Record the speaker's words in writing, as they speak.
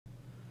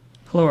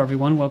Hello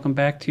everyone, welcome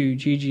back to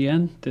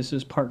GGN. This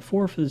is part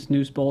 4 for this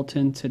news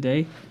bulletin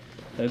today.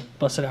 I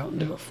busted out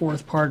into a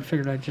fourth part,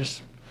 figured I'd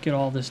just get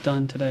all this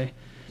done today.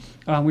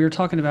 We were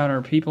talking about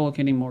our people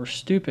getting more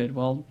stupid.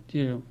 Well,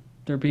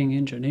 they're being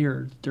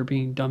engineered. They're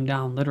being dumbed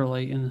down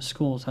literally in the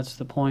schools. That's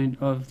the point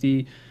of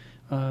the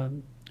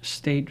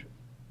state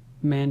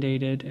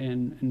mandated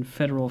and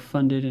federal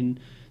funded, and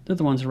they're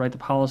the ones that write the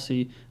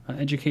policy,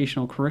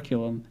 educational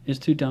curriculum is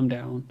to dumb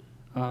down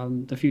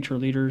the future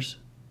leaders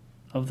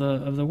of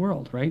the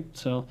world, right?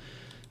 So,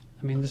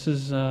 I mean, this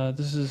is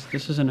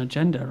an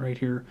agenda right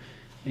here.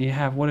 And you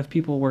have, what if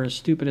people were as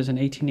stupid as in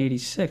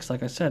 1886?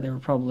 Like I said, they were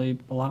probably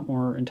a lot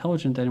more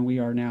intelligent than we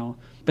are now.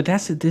 But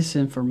that's the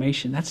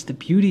disinformation. That's the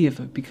beauty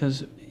of it,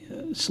 because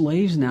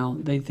slaves now,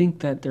 they think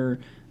that they're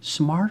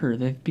smarter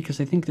because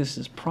they think this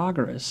is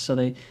progress. So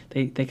they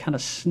kind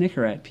of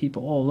snicker at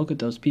people. Oh, look at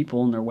those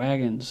people in their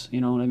wagons.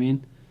 You know what I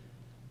mean?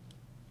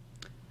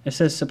 It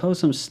says, suppose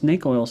some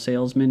snake oil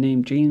salesman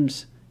named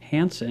James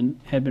Hansen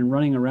had been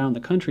running around the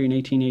country in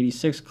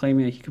 1886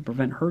 claiming that he could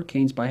prevent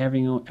hurricanes by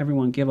having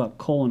everyone give up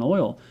coal and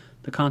oil.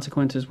 The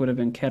consequences would have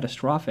been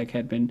catastrophic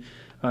had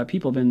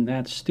people been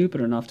that stupid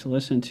enough to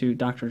listen to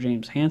Dr.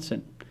 James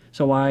Hansen.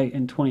 So why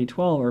in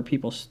 2012 are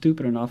people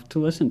stupid enough to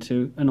listen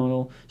to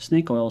an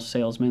snake oil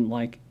salesman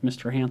like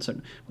Mr.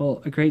 Hansen?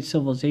 Well, a great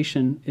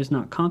civilization is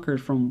not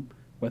conquered from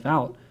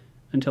without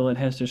until it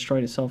has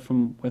destroyed itself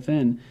from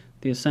within.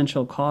 The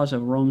essential cause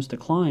of Rome's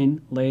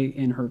decline lay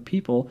in her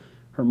people,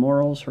 her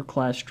morals, her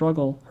class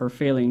struggle, her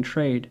failing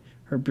trade,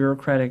 her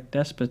bureaucratic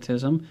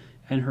despotism,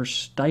 and her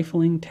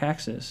stifling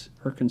taxes,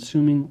 her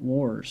consuming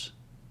wars.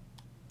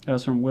 That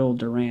was from Will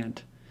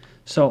Durant.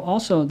 So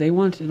also, they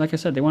want, like I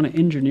said, they want to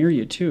engineer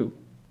you too,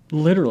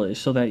 literally,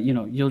 so that,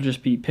 you'll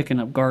just be picking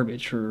up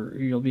garbage, or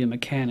you'll be a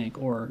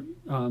mechanic, or,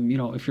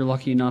 if you're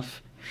lucky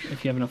enough,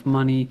 if you have enough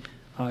money,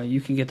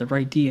 you can get the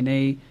right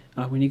DNA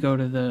when you go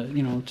to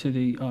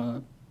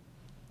the,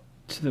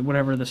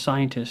 whatever the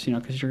scientists,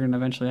 because you're going to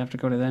eventually have to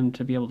go to them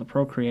to be able to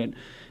procreate.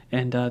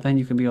 And then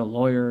you can be a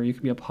lawyer, you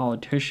can be a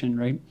politician,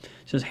 right? It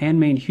says,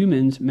 handmade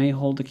humans may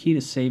hold the key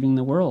to saving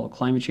the world.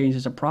 Climate change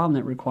is a problem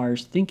that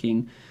requires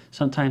thinking,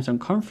 sometimes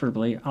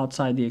uncomfortably,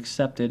 outside the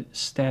accepted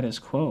status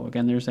quo.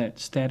 Again, there's that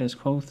status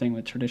quo thing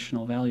with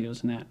traditional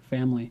values in that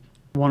family.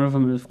 One of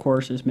them, of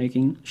course, is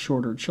making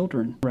shorter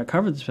children. I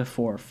covered this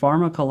before.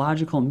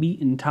 Pharmacological meat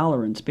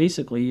intolerance.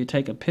 Basically, you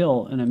take a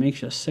pill and it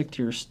makes you sick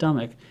to your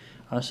stomach,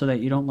 so that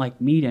you don't like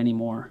meat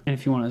anymore. And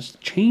if you want to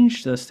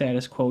change the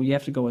status quo, you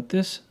have to go with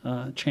this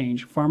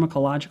change.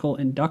 Pharmacological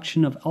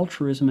induction of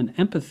altruism and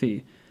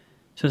empathy.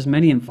 So there's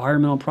many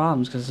environmental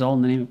problems, because it's all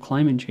in the name of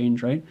climate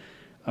change, right?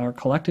 Or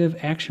collective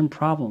action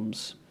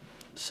problems.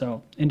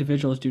 So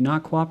individuals do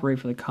not cooperate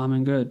for the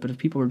common good, but if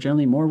people are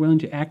generally more willing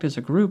to act as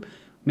a group,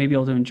 may be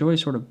able to enjoy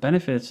sort of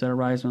benefits that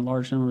arise when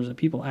large numbers of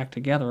people act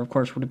together. Of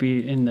course, would it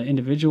be in the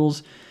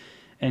individuals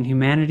and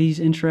humanity's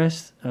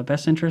interest,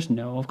 best interest?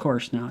 No, of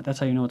course not. That's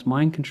how you know it's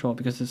mind control,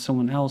 because it's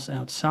someone else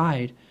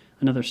outside,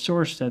 another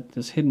source, that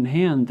this hidden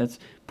hand that's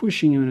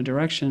pushing you in a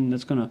direction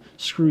that's going to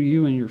screw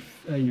you and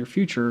your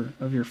future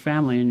of your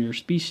family and your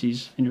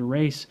species and your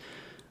race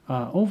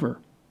over.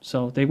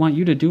 So they want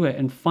you to do it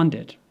and fund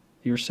it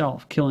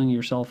yourself, killing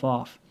yourself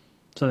off,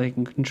 so they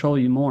can control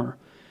you more.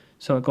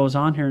 So it goes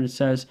on here and it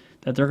says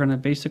that they're going to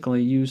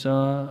basically use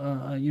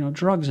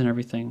drugs and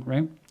everything,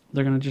 right?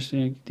 They're going to just,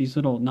 these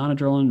little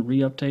non-adrenaline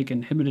reuptake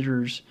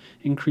inhibitors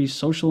increase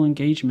social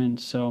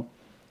engagement. So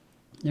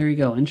there you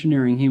go,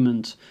 engineering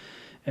humans.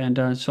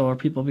 And so are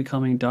people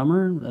becoming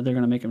dumber? They're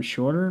going to make them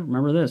shorter.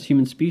 Remember this,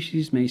 human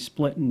species may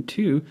split in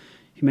two.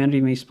 Humanity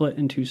may split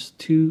into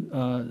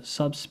two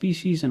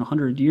subspecies in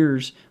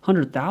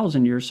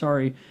 100,000 years,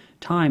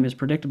 time is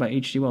predicted by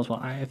H.G. Wells. Well,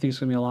 I think it's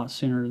going to be a lot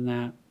sooner than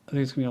that. I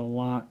think it's going to be a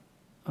lot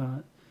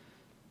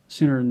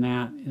sooner than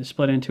that. Is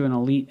split into an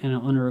elite and an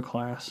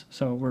underclass.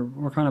 So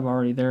we're kind of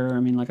already there. I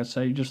mean, like I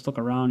said, you just look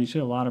around, you see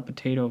a lot of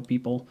potato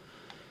people.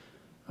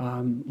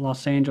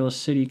 Los Angeles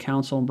City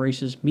Council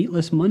embraces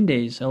Meatless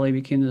Mondays. LA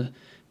became the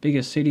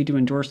biggest city to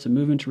endorse the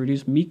movement to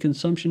reduce meat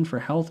consumption for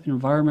health and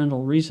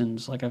environmental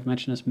reasons. Like I've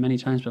mentioned this many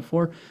times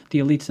before, the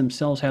elites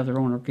themselves have their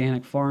own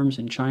organic farms.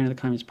 In China, the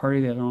Communist Party,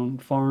 they have their own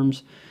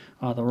farms.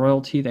 The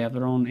royalty, they have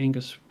their own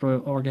Angus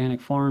organic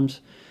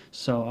farms.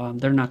 So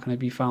they're not going to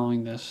be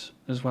following this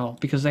as well,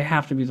 because they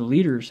have to be the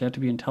leaders. They have to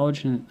be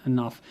intelligent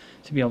enough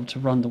to be able to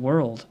run the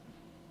world.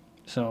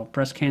 So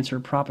breast cancer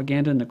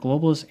propaganda and the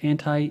globalist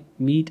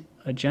anti-meat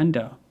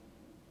agenda.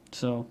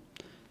 So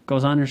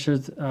goes on,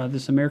 says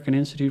this American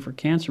Institute for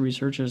Cancer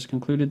Research has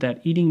concluded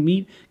that eating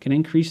meat can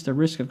increase the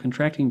risk of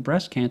contracting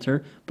breast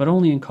cancer, but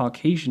only in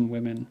Caucasian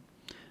women.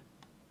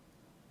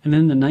 And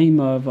in the name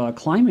of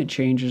climate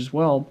change as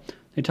well,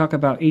 they talk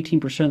about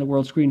 18% of the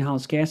world's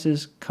greenhouse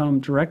gases come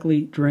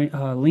directly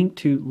linked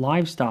to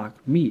livestock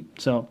meat.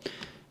 So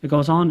it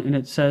goes on and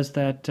it says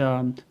that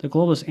the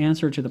globalist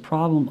answer to the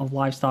problem of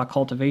livestock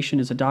cultivation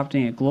is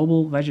adopting a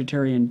global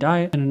vegetarian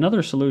diet. And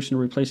another solution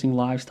to replacing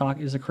livestock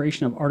is the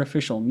creation of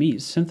artificial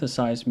meat,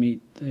 synthesized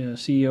meat. The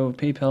CEO of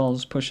PayPal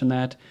is pushing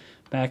that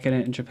back in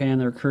it. In Japan,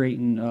 they're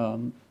creating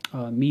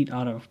meat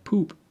out of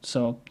poop.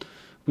 So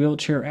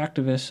wheelchair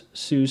activist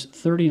sues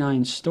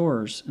 39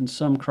 stores, and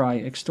some cry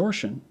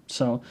extortion.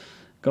 So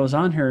goes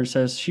on here, it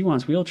says she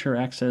wants wheelchair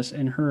access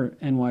in her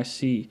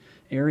NYC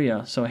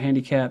area. So a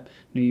handicapped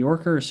New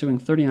Yorker is suing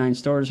 39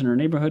 stores in her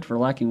neighborhood for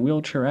lacking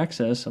wheelchair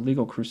access, a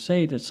legal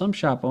crusade that some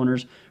shop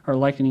owners are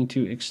likening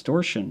to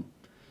extortion.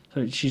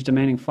 So she's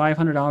demanding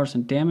 $500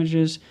 in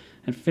damages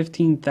and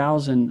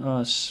 15,000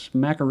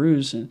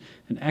 smackaroos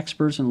and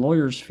experts and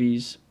lawyers'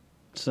 fees.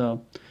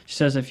 So she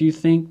says, if you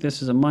think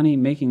this is a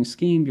money-making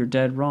scheme, you're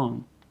dead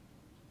wrong.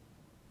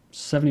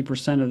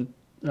 70%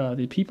 of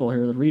the people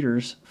here, the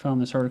readers,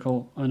 found this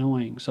article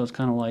annoying. So it's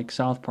kind of like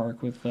South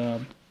Park with,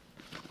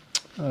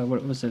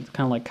 what was it,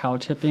 kind of like cow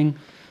tipping.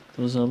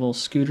 There was a little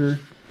scooter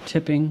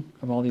tipping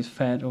of all these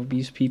fat,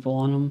 obese people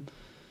on them.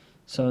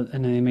 So,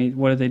 and they made,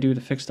 what did they do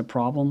to fix the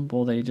problem?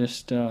 Well, they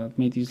just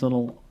made these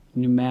little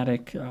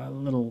pneumatic,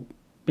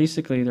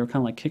 basically they're kind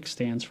of like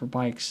kickstands for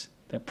bikes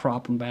that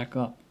prop them back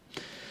up.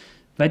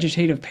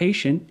 Vegetative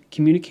Patient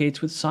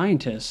Communicates with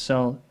Scientists.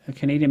 So a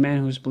Canadian man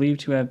who's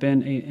believed to have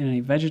been in a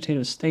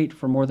vegetative state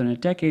for more than a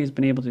decade has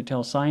been able to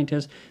tell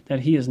scientists that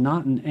he is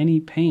not in any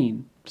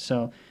pain.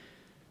 So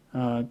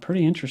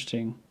pretty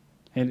interesting.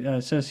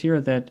 It says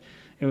here that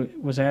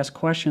it was asked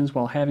questions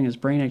while having his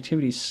brain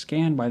activity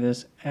scanned by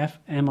this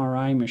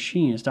fMRI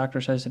machine. His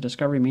doctor says the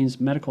discovery means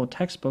medical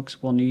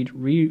textbooks will need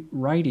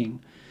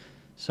rewriting.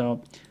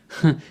 So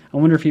I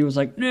wonder if he was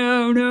like,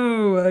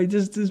 no, I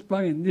just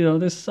fucking,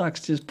 this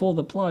sucks. Just pull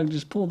the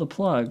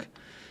plug.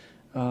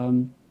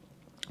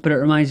 But it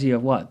reminds you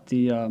of what?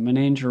 The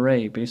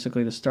Menagerie,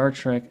 basically the Star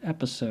Trek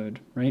episode,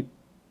 right?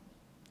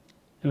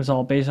 It was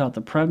all based off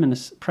the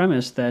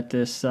premise that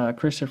this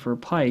Christopher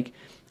Pike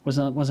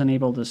wasn't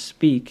able to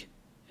speak.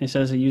 It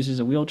says it uses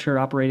a wheelchair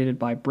operated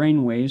by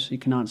brain waves. He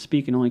cannot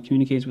speak and only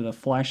communicates with a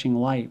flashing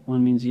light.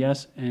 1 means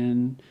yes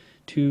and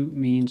 2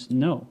 means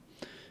no.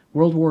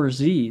 World War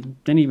Z,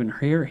 didn't even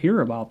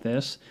hear about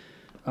this.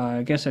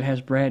 I guess it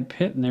has Brad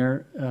Pitt in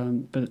there,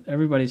 but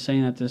everybody's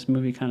saying that this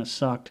movie kind of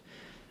sucked,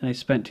 and they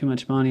spent too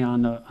much money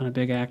on a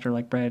big actor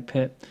like Brad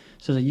Pitt.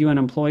 It says a UN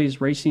employee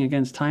is racing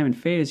against time and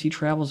fate as he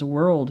travels the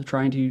world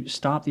trying to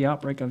stop the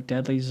outbreak of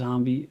deadly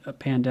zombie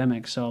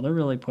pandemic. So they're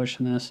really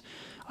pushing this.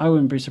 I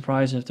wouldn't be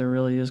surprised if there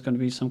really is going to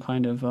be some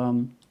kind of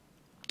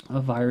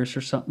a virus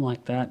or something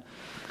like that.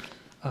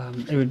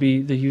 It would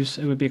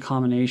be a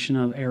combination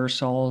of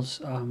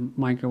aerosols,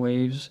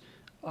 microwaves,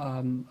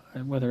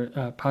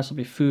 whether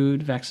possibly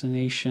food,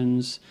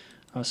 vaccinations,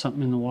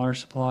 something in the water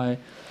supply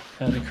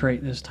to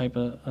create this type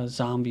of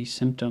zombie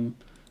symptom.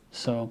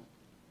 So,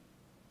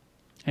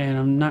 and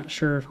I'm not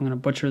sure if I'm going to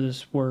butcher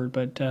this word,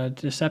 but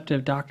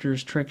deceptive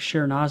doctors trick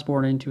Sharon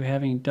Osbourne into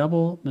having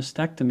double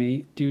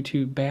mastectomy due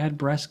to bad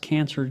breast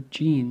cancer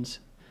genes.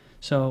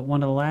 So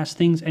one of the last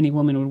things any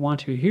woman would want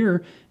to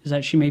hear is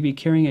that she may be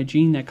carrying a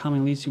gene that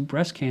commonly leads to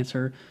breast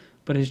cancer,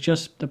 but is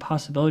just the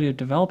possibility of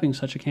developing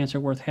such a cancer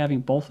worth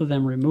having both of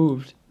them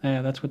removed.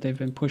 Yeah, that's what they've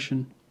been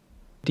pushing.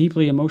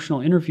 Deeply emotional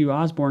interview,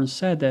 Osbourne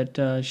said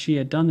that she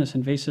had done this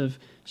invasive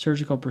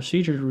surgical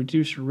procedure to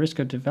reduce her risk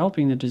of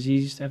developing the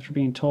disease after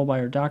being told by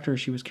her doctor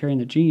she was carrying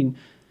the gene.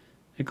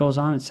 It goes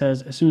on, it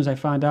says, as soon as I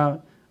found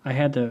out I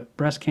had the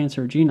breast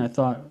cancer gene, I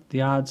thought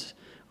the odds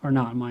are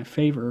not in my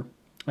favor.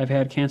 I've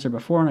had cancer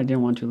before, and I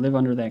didn't want to live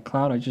under that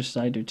cloud. I just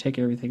decided to take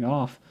everything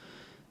off.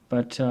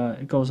 But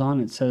it goes on.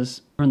 It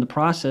says, in the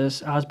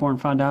process, Osbourne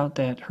found out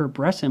that her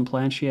breast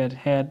implant she had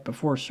had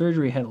before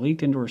surgery had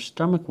leaked into her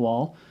stomach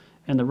wall,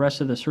 and the rest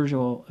of the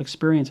surgical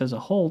experience as a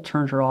whole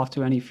turned her off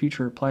to any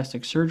future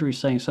plastic surgery,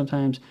 saying,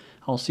 sometimes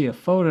I'll see a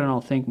photo and I'll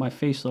think my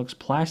face looks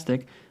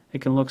plastic. It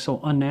can look so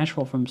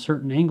unnatural from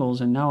certain angles,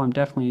 and now I'm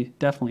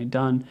definitely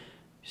done.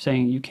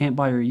 Saying you can't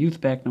buy your youth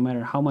back no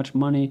matter how much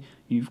money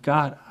you've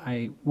got.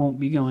 I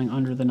won't be going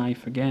under the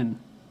knife again.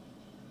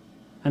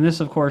 And this,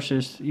 of course,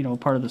 is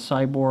part of the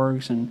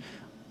cyborgs and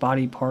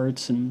body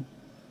parts and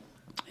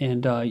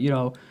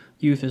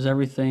youth is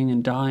everything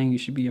and dying. You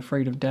should be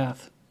afraid of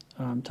death,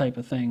 type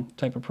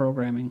of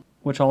programming,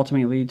 which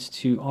ultimately leads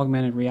to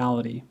augmented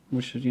reality,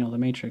 which is the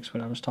Matrix,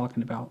 what I was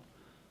talking about.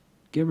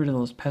 Get rid of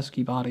those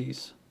pesky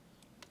bodies.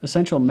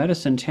 Essential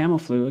medicine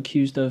Tamiflu,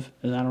 accused of,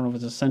 I don't know if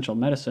it's essential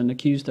medicine,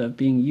 accused of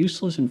being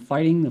useless in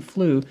fighting the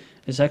flu,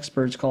 as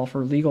experts call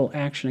for legal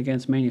action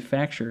against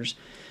manufacturers.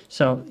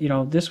 So,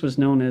 this was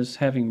known as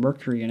having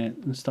mercury in it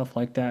and stuff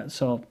like that.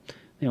 So,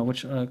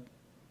 which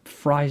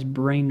fries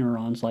brain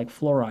neurons like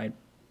fluoride.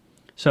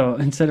 So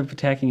instead of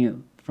attacking it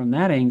from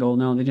that angle,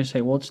 no, they just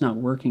say, well, it's not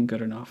working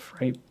good enough,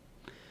 right?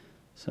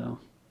 So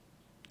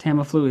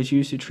Tamiflu is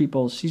used to treat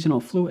both seasonal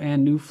flu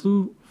and new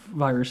flu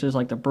viruses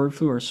like the bird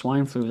flu or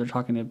swine flu. They're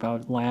talking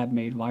about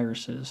lab-made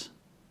viruses.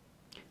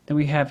 Then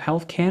we have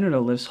Health Canada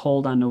lifts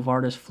hold on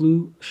Novartis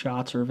flu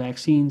shots or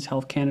vaccines.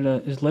 Health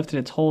Canada has lifted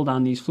its hold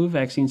on these flu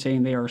vaccines,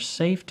 saying they are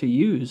safe to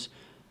use.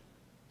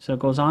 So it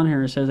goes on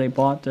here. It says they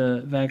bought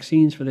the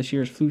vaccines for this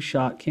year's flu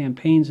shot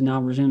campaigns and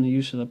now resume the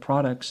use of the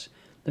products.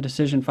 The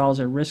decision follows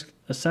a risk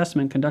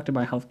assessment conducted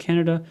by Health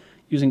Canada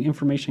using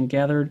information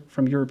gathered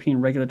from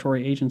European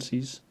regulatory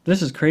agencies.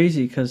 This is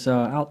crazy because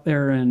out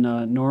there in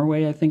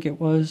Norway, I think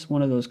it was,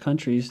 one of those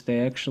countries,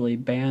 they actually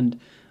banned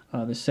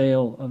the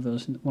sale of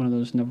one of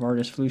those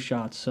Novartis flu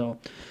shots. So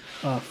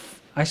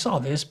I saw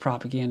this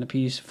propaganda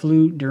piece,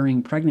 flu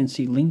during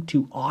pregnancy linked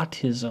to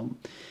autism.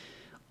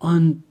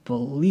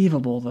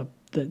 Unbelievable.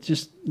 The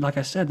just, like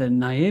I said, the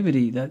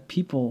naivety that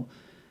people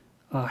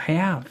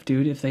have,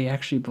 dude, if they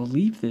actually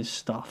believe this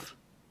stuff.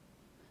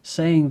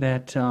 Saying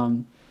that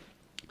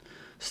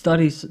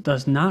studies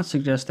does not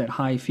suggest that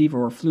high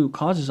fever or flu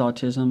causes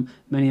autism.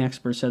 Many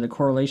experts said the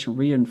correlation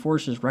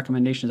reinforces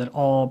recommendations that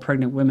all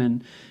pregnant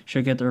women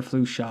should get their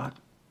flu shot,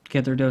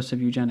 get their dose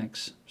of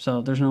eugenics.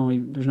 So there's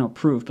no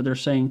proof, but they're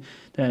saying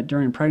that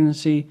during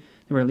pregnancy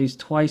they were at least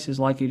twice as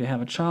likely to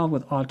have a child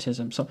with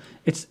autism. So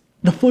it's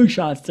the flu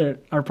shots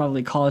that are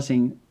probably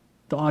causing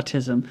the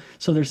autism.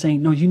 So they're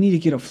saying, no, you need to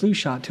get a flu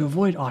shot to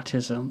avoid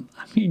autism.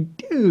 I mean,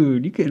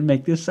 dude, you could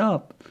make this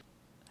up.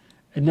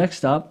 And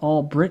next up,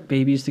 all Brit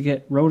babies to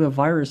get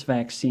rotavirus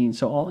vaccine.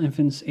 So all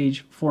infants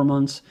age 4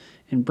 months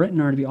in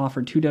Britain are to be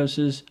offered 2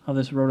 doses of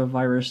this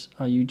rotavirus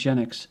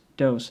eugenics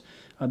dose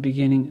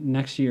beginning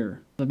next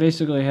year. So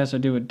basically it has to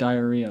do with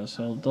diarrhea,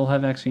 so they'll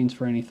have vaccines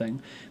for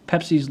anything.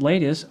 Pepsi's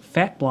latest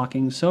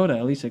fat-blocking soda,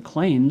 at least it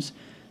claims.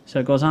 So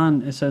it goes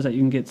on, it says that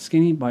you can get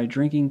skinny by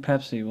drinking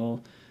Pepsi.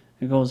 Well,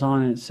 it goes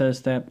on and it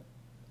says that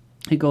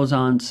it goes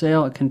on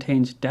sale. It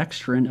contains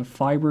dextrin, a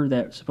fiber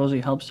that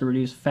supposedly helps to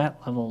reduce fat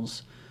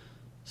levels.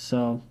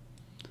 So,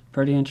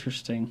 pretty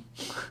interesting.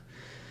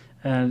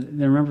 And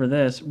then remember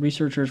this,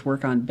 researchers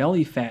work on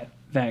belly fat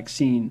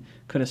vaccine.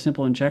 Could a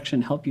simple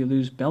injection help you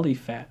lose belly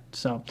fat?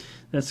 So,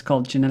 that's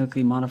called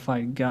genetically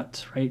modified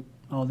guts, right?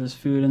 All this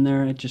food in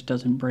there, it just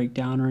doesn't break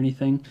down or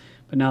anything.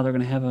 But now they're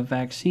going to have a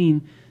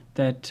vaccine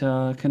that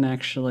can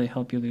actually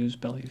help you lose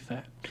belly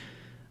fat.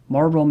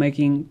 Marlboro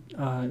making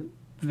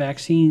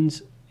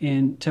vaccines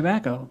in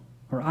tobacco,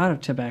 or out of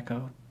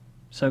tobacco.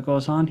 So it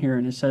goes on here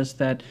and it says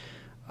that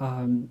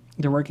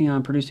they're working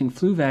on producing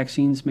flu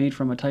vaccines made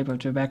from a type of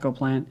tobacco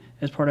plant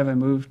as part of a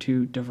move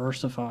to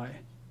diversify.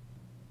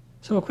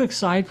 So a quick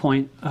side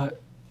point,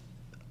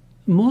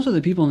 most of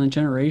the people in the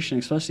generation,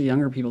 especially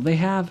younger people, they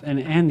have,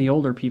 and the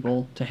older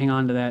people, to hang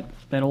on to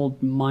that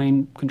old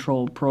mind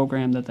control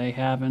program that they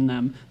have in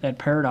them, that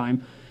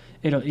paradigm,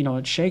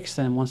 it shakes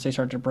them once they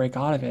start to break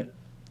out of it.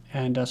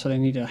 And so they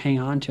need to hang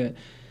on to it.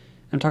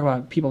 And talk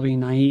about people being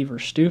naive or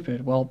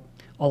stupid. Well,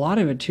 a lot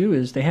of it too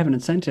is they have an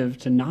incentive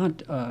to not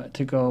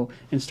to go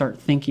and start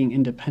thinking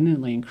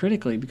independently and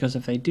critically, because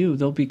if they do,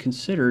 they'll be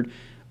considered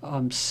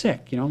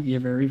sick. You're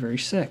very, very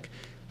sick.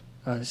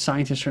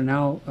 Scientists are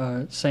now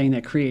saying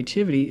that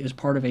creativity is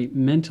part of a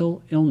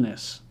mental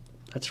illness.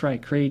 That's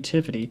right,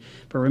 creativity.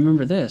 But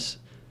remember this,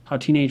 how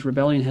teenage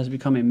rebellion has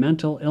become a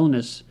mental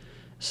illness,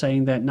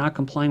 saying that not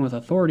complying with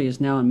authority is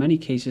now in many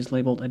cases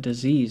labeled a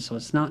disease. So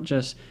it's not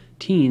just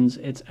teens,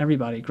 it's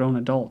everybody, grown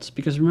adults.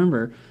 Because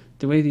remember,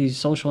 the way these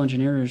social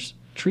engineers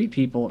treat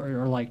people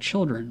are like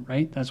children,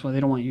 right? That's why they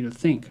don't want you to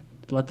think.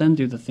 Let them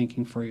do the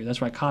thinking for you.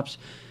 That's why cops,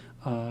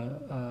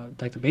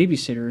 like the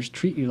babysitters,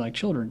 treat you like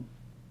children.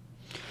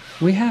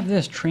 We have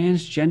this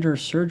transgender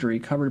surgery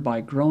covered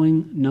by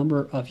growing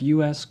number of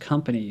U.S.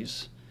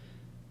 companies.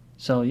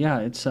 So yeah,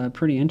 it's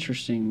pretty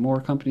interesting. More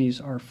companies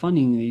are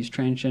funding these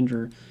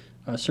transgender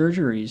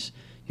surgeries.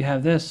 You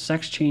have this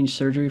sex change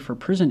surgery for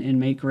prison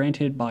inmate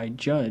granted by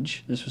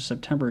judge. This was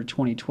September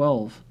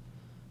 2012.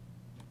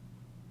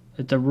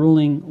 The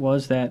ruling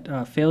was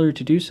that failure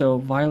to do so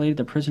violated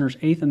the prisoner's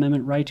 8th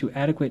Amendment right to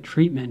adequate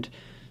treatment.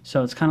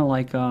 So it's kind of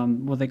like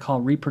what they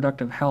call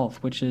reproductive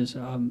health, which is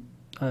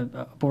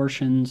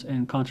abortions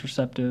and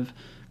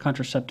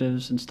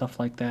contraceptives and stuff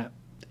like that,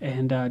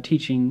 and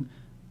teaching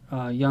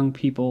young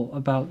people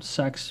about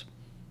sex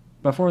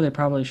before they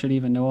probably should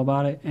even know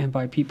about it, and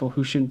by people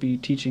who shouldn't be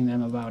teaching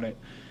them about it.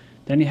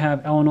 Then you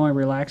have Illinois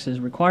relaxes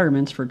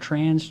requirements for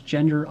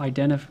transgender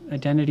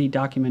identity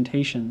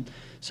documentation.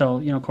 So,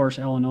 of course,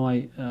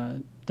 Illinois,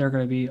 they're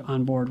going to be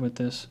on board with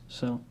this.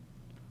 So,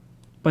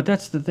 but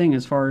that's the thing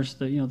as far as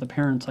the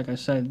parents, like I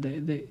said,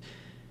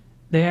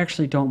 they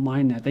actually don't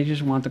mind that. They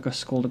just want the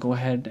school to go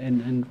ahead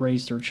and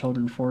raise their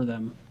children for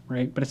them,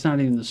 right? But it's not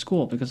even the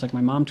school, because like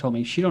my mom told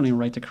me, she don't even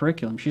write the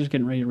curriculum. She's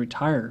getting ready to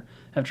retire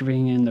after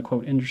being in the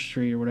quote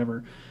industry or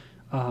whatever.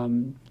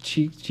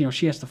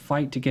 She has to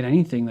fight to get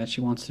anything that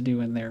she wants to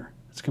do in there.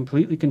 It's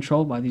completely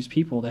controlled by these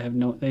people. They have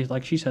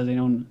like she says, they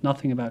know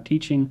nothing about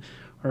teaching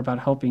or about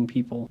helping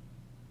people.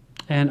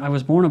 And I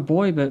was born a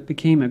boy but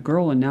became a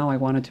girl, and now I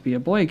wanted to be a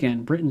boy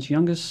again. Britain's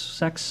youngest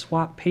sex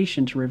swap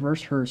patient to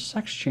reverse her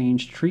sex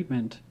change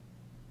treatment.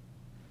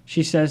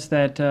 She says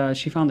that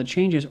she found the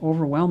changes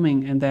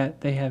overwhelming and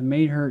that they have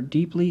made her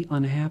deeply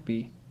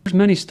unhappy. There's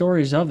many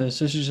stories of this.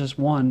 This is just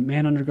one.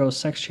 Man undergoes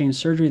sex change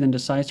surgery, then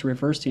decides to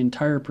reverse the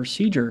entire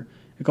procedure.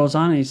 It goes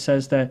on and he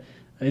says that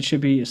it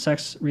should be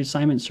sex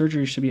reassignment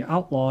surgery should be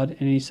outlawed,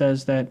 and he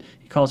says that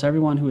he calls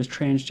everyone who is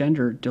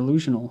transgender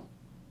delusional.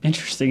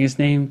 Interesting.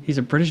 He's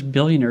a British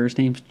billionaire. His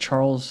name's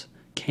Charles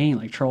Kane,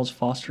 like Charles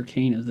Foster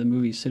Kane of the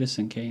movie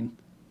Citizen Kane.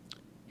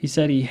 He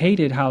said he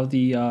hated how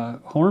the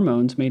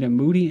hormones made him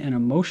moody and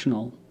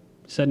emotional.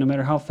 He said no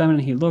matter how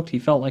feminine he looked, he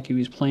felt like he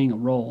was playing a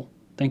role.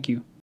 Thank you.